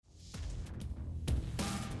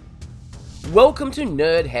Welcome to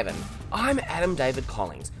Nerd Heaven. I'm Adam David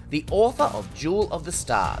Collins, the author of Jewel of the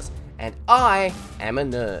Stars, and I am a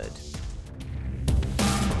nerd.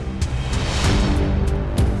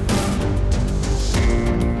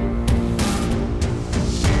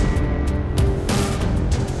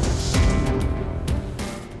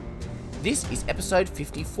 This is episode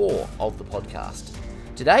 54 of the podcast.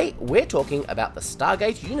 Today, we're talking about the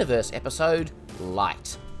Stargate Universe episode,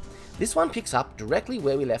 Light. This one picks up directly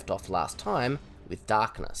where we left off last time, with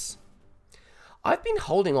Darkness. I've been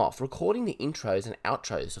holding off recording the intros and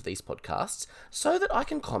outros of these podcasts so that I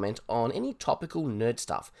can comment on any topical nerd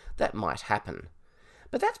stuff that might happen.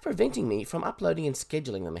 But that's preventing me from uploading and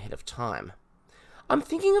scheduling them ahead of time. I'm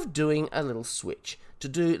thinking of doing a little switch to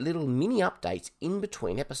do little mini updates in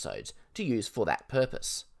between episodes to use for that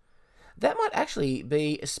purpose. That might actually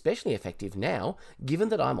be especially effective now, given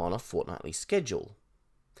that I'm on a fortnightly schedule.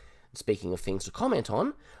 Speaking of things to comment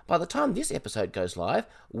on, by the time this episode goes live,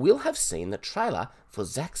 we'll have seen the trailer for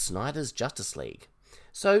Zack Snyder's Justice League.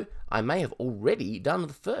 So I may have already done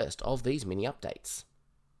the first of these mini updates.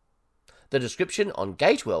 The description on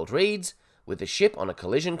Gateworld reads, with the ship on a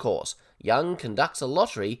collision course, Young conducts a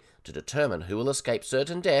lottery to determine who will escape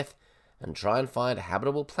certain death and try and find a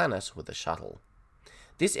habitable planet with the shuttle.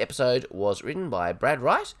 This episode was written by Brad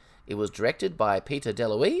Wright, it was directed by Peter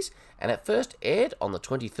DeLuise, and it first aired on the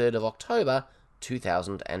 23rd of October,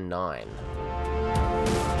 2009.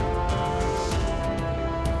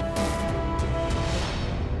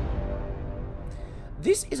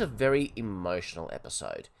 This is a very emotional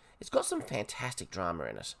episode. It's got some fantastic drama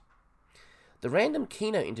in it. The random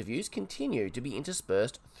Kino interviews continue to be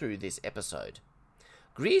interspersed through this episode.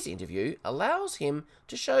 Greer's interview allows him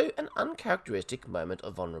to show an uncharacteristic moment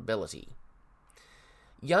of vulnerability.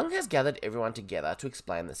 Young has gathered everyone together to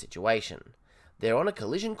explain the situation. They're on a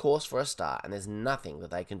collision course for a star and there's nothing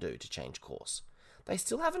that they can do to change course. They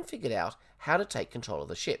still haven't figured out how to take control of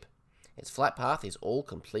the ship. Its flight path is all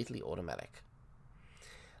completely automatic.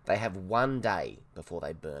 They have one day before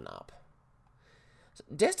they burn up.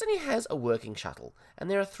 Destiny has a working shuttle, and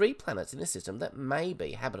there are 3 planets in the system that may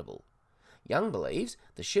be habitable. Young believes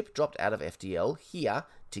the ship dropped out of FTL here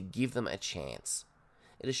to give them a chance.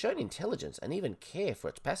 It has shown intelligence and even care for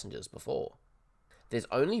its passengers before. There's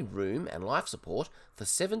only room and life support for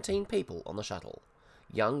 17 people on the shuttle.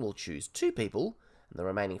 Young will choose 2 people, and the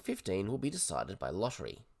remaining 15 will be decided by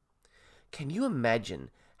lottery. Can you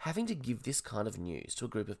imagine having to give this kind of news to a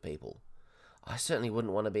group of people? I certainly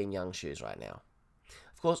wouldn't want to be in Young's shoes right now.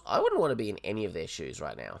 Of course, I wouldn't want to be in any of their shoes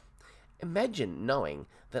right now. Imagine knowing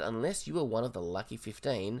that unless you were one of the lucky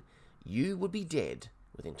 15, you would be dead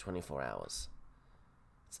within 24 hours.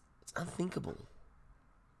 It's unthinkable.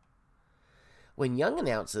 When Young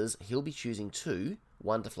announces he'll be choosing 2,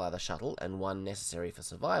 one to fly the shuttle and one necessary for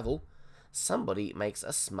survival, somebody makes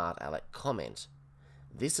a smart aleck comment.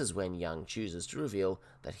 This is when Young chooses to reveal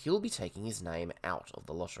that he'll be taking his name out of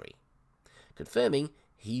the lottery, confirming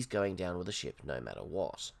he's going down with the ship no matter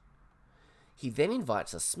what. He then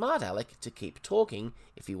invites a smart aleck to keep talking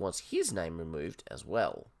if he wants his name removed as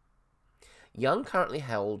well. Young currently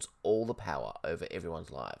holds all the power over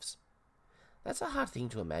everyone's lives. That's a hard thing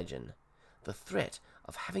to imagine, the threat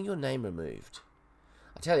of having your name removed.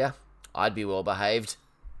 I tell ya, I'd be well behaved.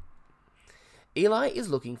 Eli is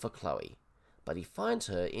looking for Chloe, but he finds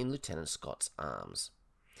her in Lieutenant Scott's arms.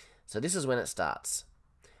 So this is when it starts.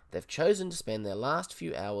 They've chosen to spend their last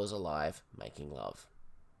few hours alive making love.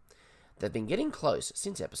 They've been getting close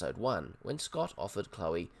since episode 1, when Scott offered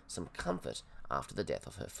Chloe some comfort after the death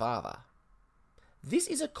of her father. This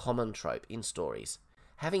is a common trope in stories,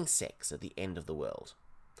 having sex at the end of the world.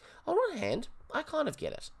 On one hand, I kind of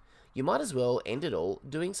get it. You might as well end it all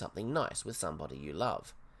doing something nice with somebody you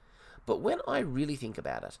love. But when I really think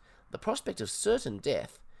about it, the prospect of certain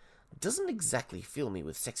death doesn't exactly fill me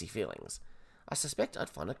with sexy feelings. I suspect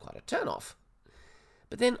I'd find it quite a turn-off.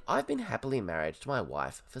 But then I've been happily married to my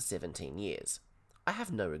wife for 17 years. I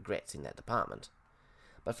have no regrets in that department.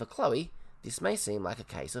 But for Chloe, this may seem like a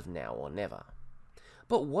case of now or never.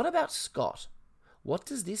 But what about Scott? What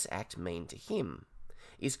does this act mean to him?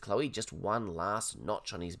 Is Chloe just one last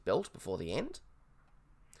notch on his belt before the end?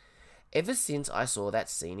 Ever since I saw that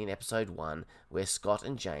scene in episode 1 where Scott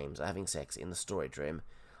and James are having sex in the storage room,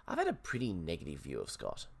 I've had a pretty negative view of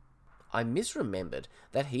Scott. I misremembered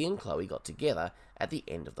that he and Chloe got together at the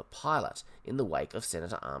end of the pilot in the wake of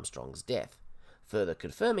Senator Armstrong's death, further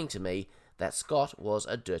confirming to me that Scott was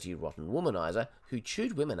a dirty, rotten womanizer who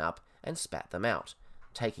chewed women up and spat them out,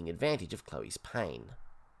 taking advantage of Chloe's pain.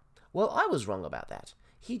 Well, I was wrong about that.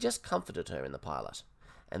 He just comforted her in the pilot,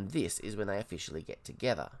 and this is when they officially get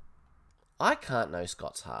together. I can't know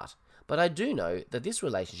Scott's heart, But I do know that this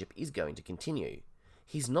relationship is going to continue.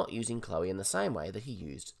 He's not using Chloe in the same way that he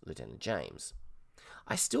used Lieutenant James.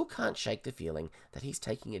 I still can't shake the feeling that he's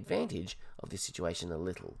taking advantage of this situation a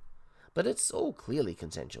little, but it's all clearly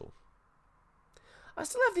consensual. I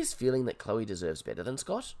still have this feeling that Chloe deserves better than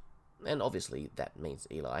Scott, and obviously that means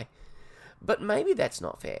Eli, but maybe that's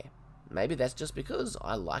not fair. Maybe that's just because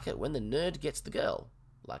I like it when the nerd gets the girl,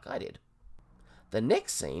 like I did. The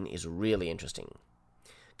next scene is really interesting.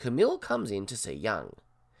 Camille comes in to see Young.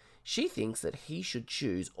 She thinks that he should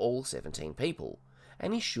choose all 17 people,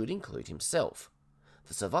 and he should include himself.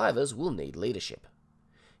 The survivors will need leadership.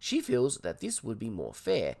 She feels that this would be more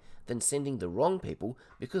fair than sending the wrong people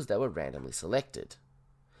because they were randomly selected.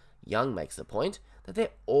 Young makes the point that they're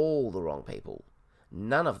all the wrong people.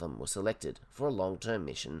 None of them were selected for a long-term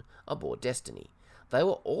mission aboard Destiny. They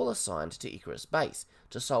were all assigned to Icarus Base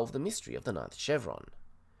to solve the mystery of the 9th chevron.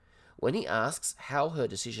 When he asks how her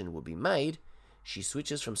decision would be made, she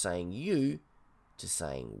switches from saying you to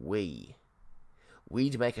saying we.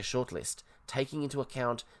 We'd make a shortlist, taking into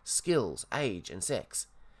account skills, age, and sex.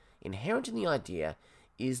 Inherent in the idea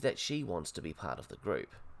is that she wants to be part of the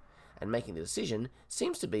group, and making the decision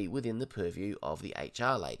seems to be within the purview of the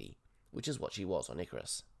HR lady, which is what she was on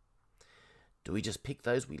Icarus. Do we just pick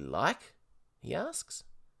those we like? He asks.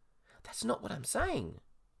 That's not what I'm saying.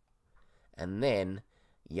 And then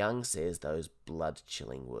Young says those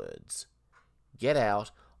blood-chilling words. Get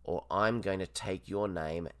out, or I'm going to take your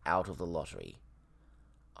name out of the lottery.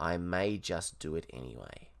 I may just do it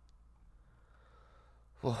anyway.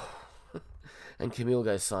 And Camille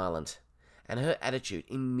goes silent, and her attitude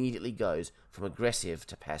immediately goes from aggressive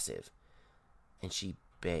to passive. And she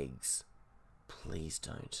begs, please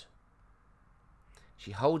don't.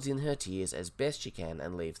 She holds in her tears as best she can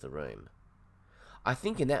and leaves the room. I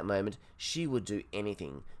think in that moment she would do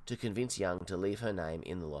anything to convince Young to leave her name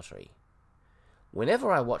in the lottery.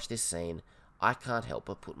 Whenever I watch this scene, I can't help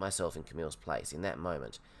but put myself in Camille's place in that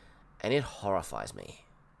moment, and it horrifies me.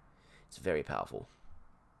 It's very powerful.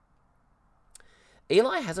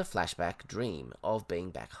 Eli has a flashback dream of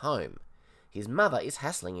being back home. His mother is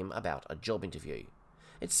hassling him about a job interview.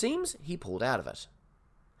 It seems he pulled out of it.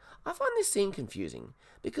 I find this scene confusing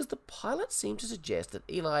because the pilot seemed to suggest that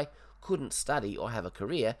Eli couldn't study or have a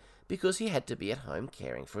career because he had to be at home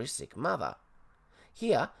caring for his sick mother.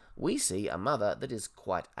 Here, we see a mother that is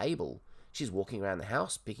quite able. She's walking around the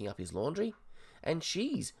house picking up his laundry, and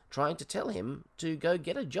she's trying to tell him to go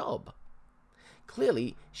get a job.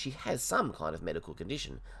 Clearly, she has some kind of medical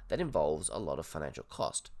condition that involves a lot of financial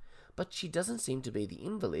cost, but she doesn't seem to be the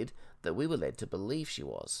invalid that we were led to believe she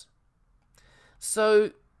was.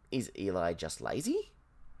 So, is Eli just lazy?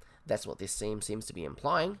 That's what this scene seems to be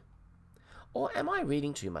implying. Or am I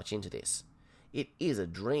reading too much into this? It is a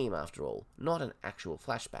dream, after all, not an actual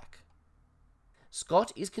flashback.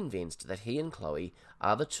 Scott is convinced that he and Chloe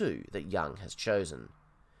are the two that Young has chosen.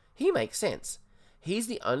 He makes sense. He's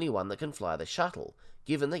the only one that can fly the shuttle,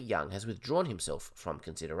 given that Young has withdrawn himself from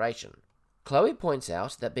consideration. Chloe points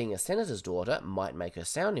out that being a senator's daughter might make her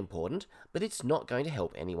sound important, but it's not going to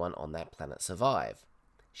help anyone on that planet survive.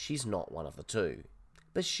 She's not one of the two.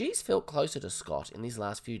 But she's felt closer to Scott in these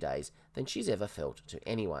last few days than she's ever felt to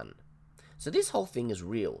anyone. So this whole thing is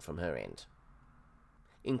real from her end.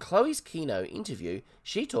 In Chloe's keynote interview,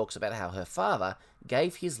 she talks about how her father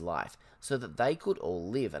gave his life so that they could all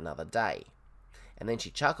live another day. And then she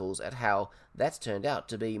chuckles at how that's turned out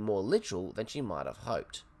to be more literal than she might have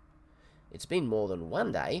hoped. It's been more than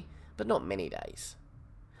one day, but not many days.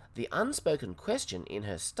 The unspoken question in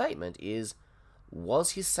her statement is,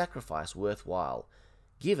 was his sacrifice worthwhile,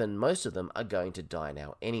 given most of them are going to die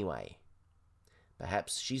now anyway?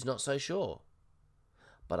 Perhaps she's not so sure.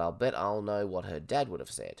 But I'll bet I'll know what her dad would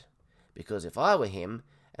have said, because if I were him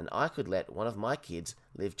and I could let one of my kids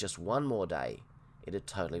live just one more day, it'd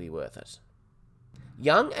totally be worth it.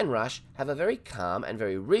 Young and Rush have a very calm and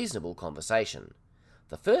very reasonable conversation.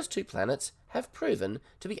 The first two planets have proven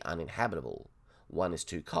to be uninhabitable. One is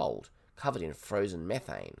too cold, covered in frozen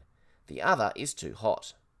methane. The other is too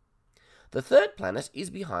hot. The third planet is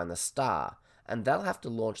behind the star, and they'll have to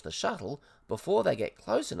launch the shuttle before they get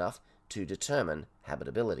close enough to determine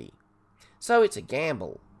habitability. So it's a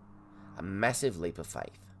gamble, a massive leap of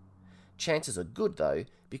faith. Chances are good though,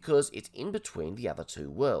 because it's in between the other two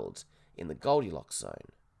worlds, in the Goldilocks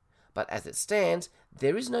zone. But as it stands,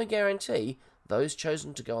 there is no guarantee those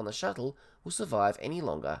chosen to go on the shuttle will survive any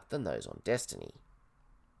longer than those on Destiny.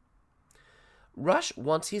 Rush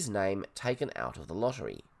wants his name taken out of the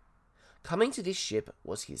lottery. Coming to this ship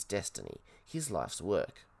was his destiny, his life's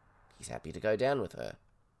work. He's happy to go down with her.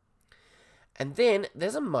 And then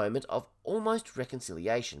there's a moment of almost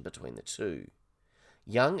reconciliation between the two.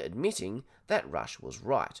 Young admitting that Rush was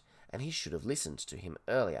right, and he should have listened to him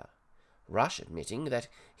earlier. Rush admitting that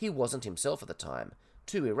he wasn't himself at the time,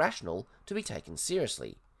 too irrational to be taken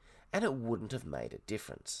seriously, and it wouldn't have made a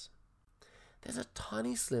difference. There's a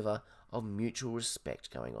tiny sliver of mutual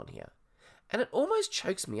respect going on here, and it almost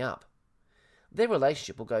chokes me up. Their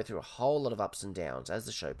relationship will go through a whole lot of ups and downs as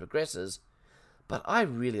the show progresses, but I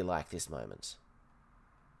really like this moment.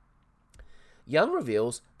 Young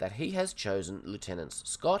reveals that he has chosen Lieutenants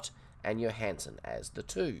Scott and Johansson as the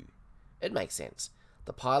two. It makes sense.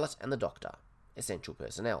 The pilot and the doctor, essential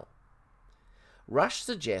personnel. Rush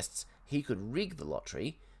suggests he could rig the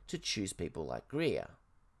lottery to choose people like Greer.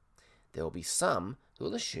 There will be some who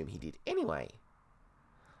will assume he did anyway.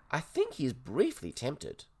 I think he is briefly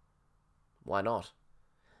tempted. Why not?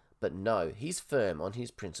 But no, he's firm on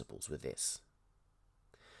his principles with this.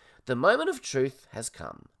 The moment of truth has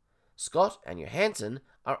come. Scott and Johansson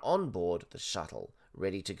are on board the shuttle,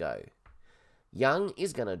 ready to go. Young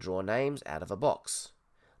is going to draw names out of a box.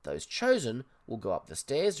 Those chosen will go up the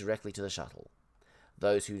stairs directly to the shuttle.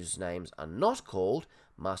 Those whose names are not called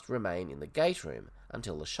must remain in the gate room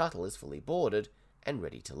until the shuttle is fully boarded and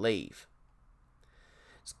ready to leave.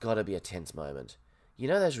 It's got to be a tense moment. You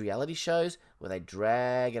know those reality shows where they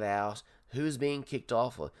drag it out, who's being kicked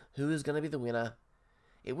off or who is going to be the winner?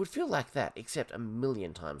 It would feel like that, except a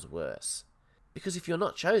million times worse. Because if you're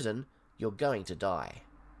not chosen, you're going to die.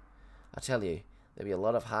 I tell you, there'll be a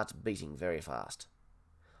lot of hearts beating very fast.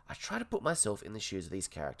 I try to put myself in the shoes of these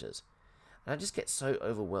characters, and I just get so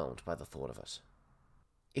overwhelmed by the thought of it.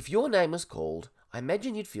 If your name was called, I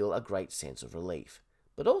imagine you'd feel a great sense of relief,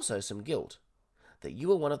 but also some guilt, that you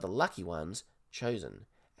were one of the lucky ones chosen,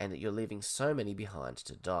 and that you're leaving so many behind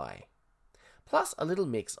to die. Plus a little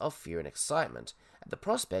mix of fear and excitement at the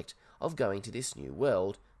prospect of going to this new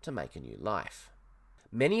world to make a new life.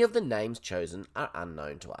 Many of the names chosen are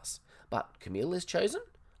unknown to us, but Camille is chosen.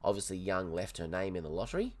 Obviously Young left her name in the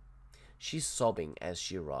lottery. She's sobbing as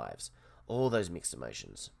she arrives. All those mixed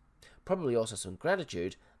emotions. Probably also some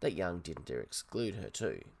gratitude that Young didn't dare exclude her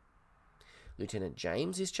too. Lieutenant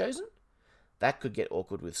James is chosen. That could get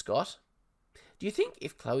awkward with Scott. Do you think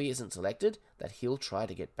if Chloe isn't selected that he'll try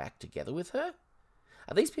to get back together with her?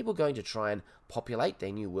 Are these people going to try and populate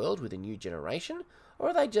their new world with a new generation, or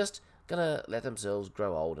are they just gonna let themselves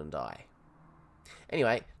grow old and die?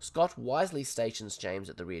 Anyway, Scott wisely stations James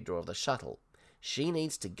at the rear door of the shuttle. She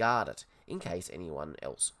needs to guard it in case anyone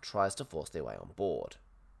else tries to force their way on board.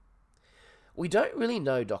 We don't really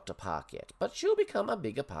know Dr. Park yet, but she'll become a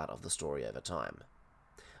bigger part of the story over time.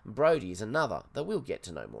 Brody is another that we'll get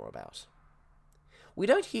to know more about. We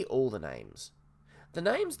don't hear all the names. The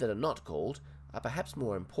names that are not called are perhaps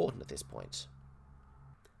more important at this point.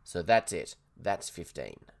 So that's it. That's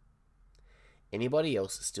 15. Anybody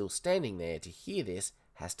else still standing there to hear this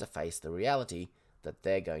has to face the reality that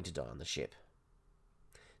they're going to die on the ship.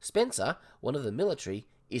 Spencer, one of the military,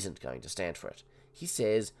 isn't going to stand for it. He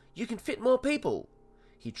says, "You can fit more people."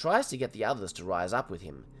 He tries to get the others to rise up with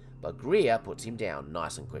him, but Greer puts him down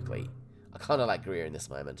nice and quickly. I kind of like Greer in this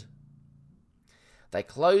moment. They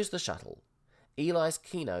close the shuttle. Eli's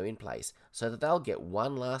Kino in place so that they'll get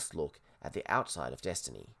one last look at the outside of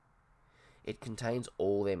Destiny. It contains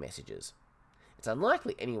all their messages. It's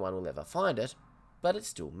unlikely anyone will ever find it, but it's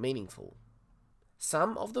still meaningful.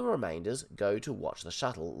 Some of the remainders go to watch the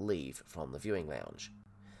shuttle leave from the viewing lounge.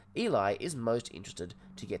 Eli is most interested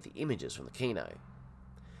to get the images from the Kino.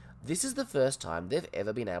 This is the first time they've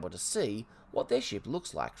ever been able to see what their ship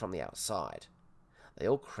looks like from the outside. They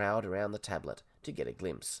all crowd around the tablet to get a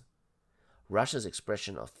glimpse. Rush's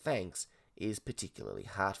expression of thanks is particularly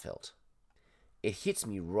heartfelt. It hits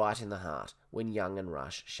me right in the heart when Young and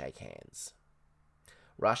Rush shake hands.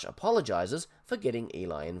 Rush apologizes for getting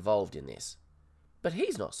Eli involved in this. But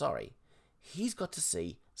he's not sorry. He's got to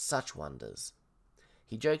see such wonders.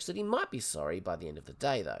 He jokes that he might be sorry by the end of the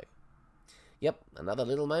day, though. Yep, another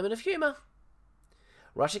little moment of humour.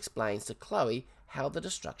 Rush explains to Chloe how the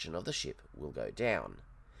destruction of the ship will go down.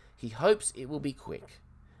 He hopes it will be quick,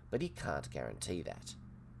 but he can't guarantee that.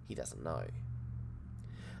 He doesn't know.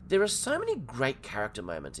 There are so many great character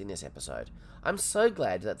moments in this episode. I'm so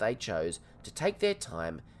glad that they chose to take their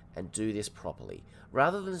time and do this properly,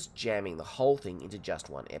 rather than just jamming the whole thing into just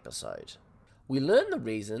one episode. We learn the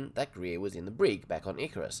reason that Greer was in the brig back on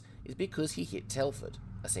Icarus is because he hit Telford,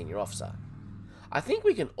 a senior officer. I think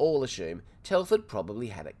we can all assume Telford probably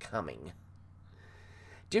had it coming.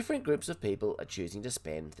 Different groups of people are choosing to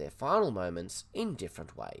spend their final moments in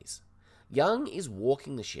different ways. Young is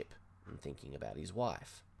walking the ship and thinking about his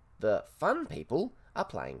wife. The fun people are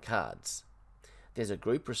playing cards. there's a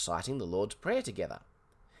group reciting the Lord's Prayer together.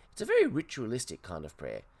 It's a very ritualistic kind of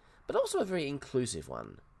prayer, but also a very inclusive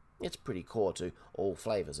one. It's pretty core to all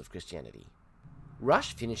flavours of Christianity.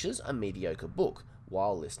 Rush finishes a mediocre book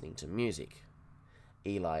while listening to music.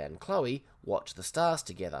 Eli and Chloe watch the stars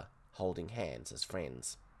together, holding hands as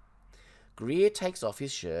friends. Greer takes off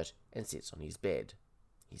his shirt and sits on his bed.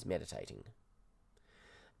 He's meditating.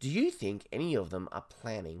 Do you think any of them are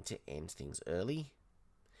planning to end things early?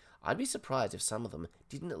 I'd be surprised if some of them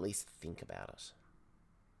didn't at least think about it.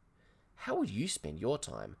 How would you spend your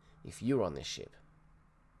time if you were on this ship?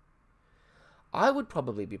 I would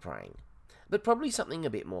probably be praying, but probably something a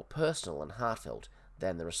bit more personal and heartfelt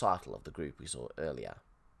than the recital of the group we saw earlier.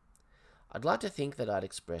 I'd like to think that I'd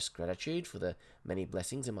express gratitude for the many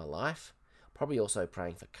blessings in my life, probably also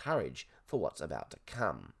praying for courage for what's about to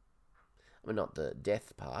come. I mean, not the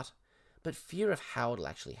death part, but fear of how it'll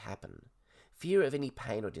actually happen. Fear of any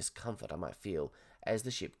pain or discomfort I might feel as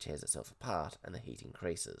the ship tears itself apart and the heat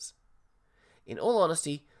increases. In all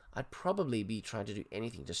honesty, I'd probably be trying to do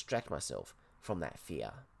anything to distract myself from that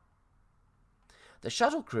fear. The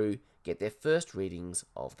shuttle crew get their first readings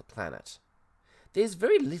of the planet. There's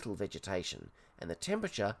very little vegetation, and the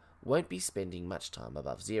temperature won't be spending much time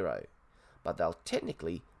above zero, but they'll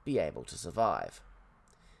technically be able to survive.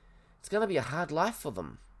 It's going to be a hard life for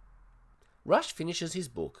them. Rush finishes his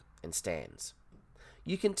book and stands.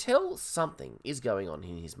 You can tell something is going on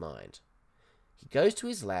in his mind. He goes to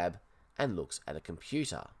his lab and looks at a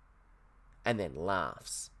computer, and then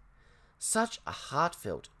laughs. Such a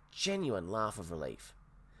heartfelt, genuine laugh of relief.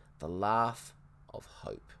 The laugh of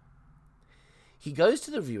hope. He goes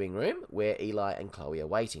to the viewing room where Eli and Chloe are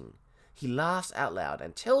waiting. He laughs out loud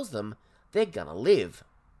and tells them they're gonna live.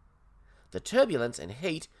 The turbulence and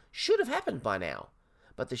heat should have happened by now,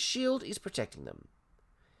 but the shield is protecting them.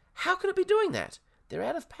 How could it be doing that? They're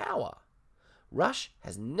out of power. Rush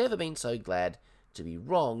has never been so glad to be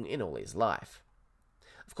wrong in all his life.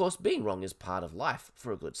 Of course, being wrong is part of life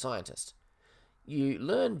for a good scientist. You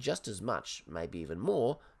learn just as much, maybe even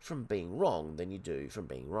more, from being wrong than you do from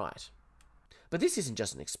being right. But this isn't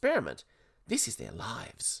just an experiment, this is their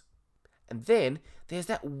lives. And then there's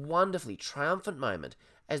that wonderfully triumphant moment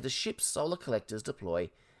as the ship's solar collectors deploy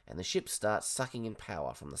and the ship starts sucking in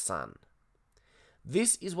power from the sun.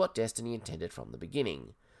 This is what Destiny intended from the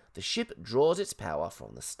beginning. The ship draws its power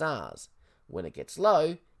from the stars. When it gets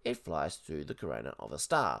low, it flies through the corona of a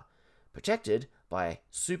star, protected by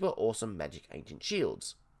super awesome magic ancient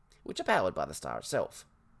shields, which are powered by the star itself.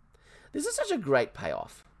 This is such a great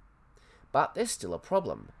payoff. But there's still a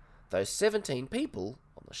problem. Those 17 people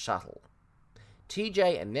on the shuttle.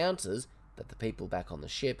 TJ announces that the people back on the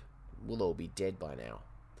ship will all be dead by now.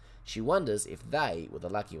 She wonders if they were the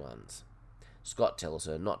lucky ones. Scott tells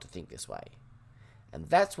her not to think this way. And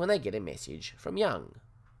that's when they get a message from Young.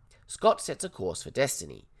 Scott sets a course for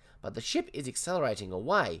Destiny, but the ship is accelerating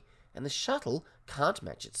away and the shuttle can't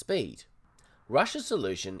match its speed. Rush's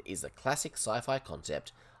solution is the classic sci-fi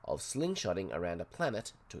concept of slingshotting around a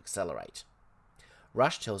planet to accelerate.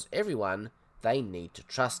 Rush tells everyone they need to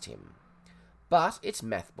trust him. But it's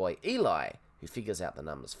math boy Eli who figures out the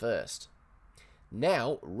numbers first.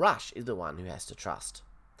 Now Rush is the one who has to trust.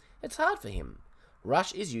 It's hard for him.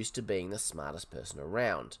 Rush is used to being the smartest person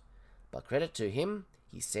around. But credit to him,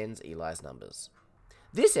 he sends Eli's numbers.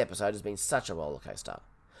 This episode has been such a rollercoaster.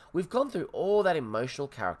 We've gone through all that emotional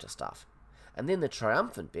character stuff, and then the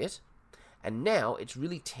triumphant bit, and now it's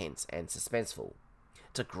really tense and suspenseful.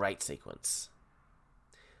 It's a great sequence.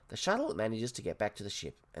 The shuttle manages to get back to the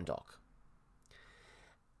ship and dock.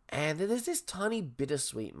 And there's this tiny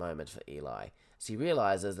bittersweet moment for Eli as he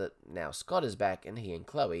realizes that now Scott is back and he and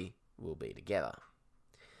Chloe will be together.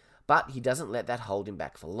 But he doesn't let that hold him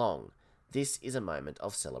back for long. This is a moment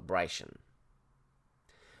of celebration.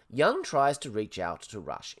 Young tries to reach out to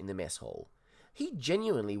Rush in the mess hall. He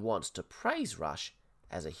genuinely wants to praise Rush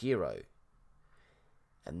as a hero.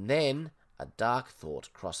 And then a dark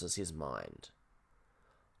thought crosses his mind.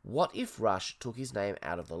 What if Rush took his name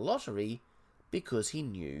out of the lottery because he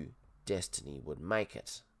knew Destiny would make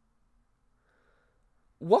it?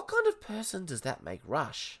 What kind of person does that make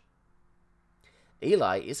Rush?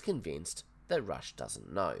 Eli is convinced that Rush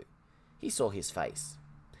doesn't know. He saw his face.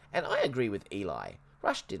 And I agree with Eli.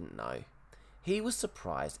 Rush didn't know. He was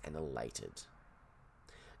surprised and elated.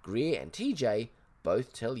 Greer and TJ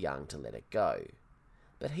both tell Young to let it go,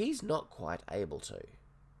 but he's not quite able to.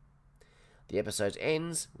 The episode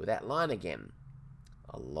ends with that line again.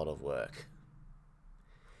 A lot of work.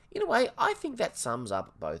 In a way, I think that sums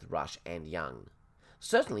up both Rush and Young.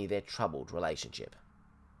 Certainly their troubled relationship.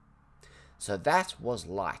 So that was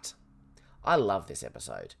Light. I love this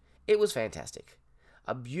episode. It was fantastic.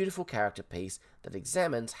 a beautiful character piece that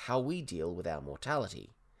examines how we deal with our mortality,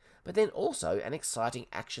 but then also an exciting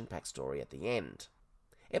action-packed story at the end.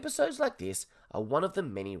 Episodes like this are one of the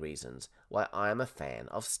many reasons why I am a fan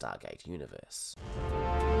of Stargate Universe.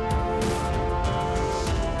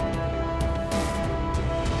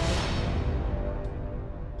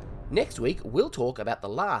 Next week, we'll talk about the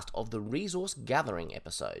last of the resource gathering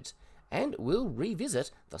episodes, and we'll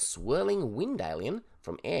revisit the swirling wind alien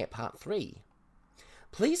from Air Part 3.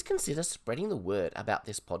 Please consider spreading the word about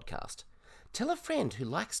this podcast. Tell a friend who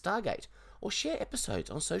likes Stargate, or share episodes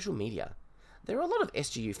on social media. There are a lot of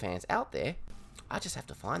SGU fans out there. I just have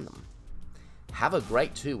to find them. Have a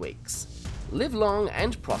great 2 weeks. Live long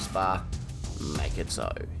and prosper. Make it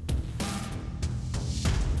so.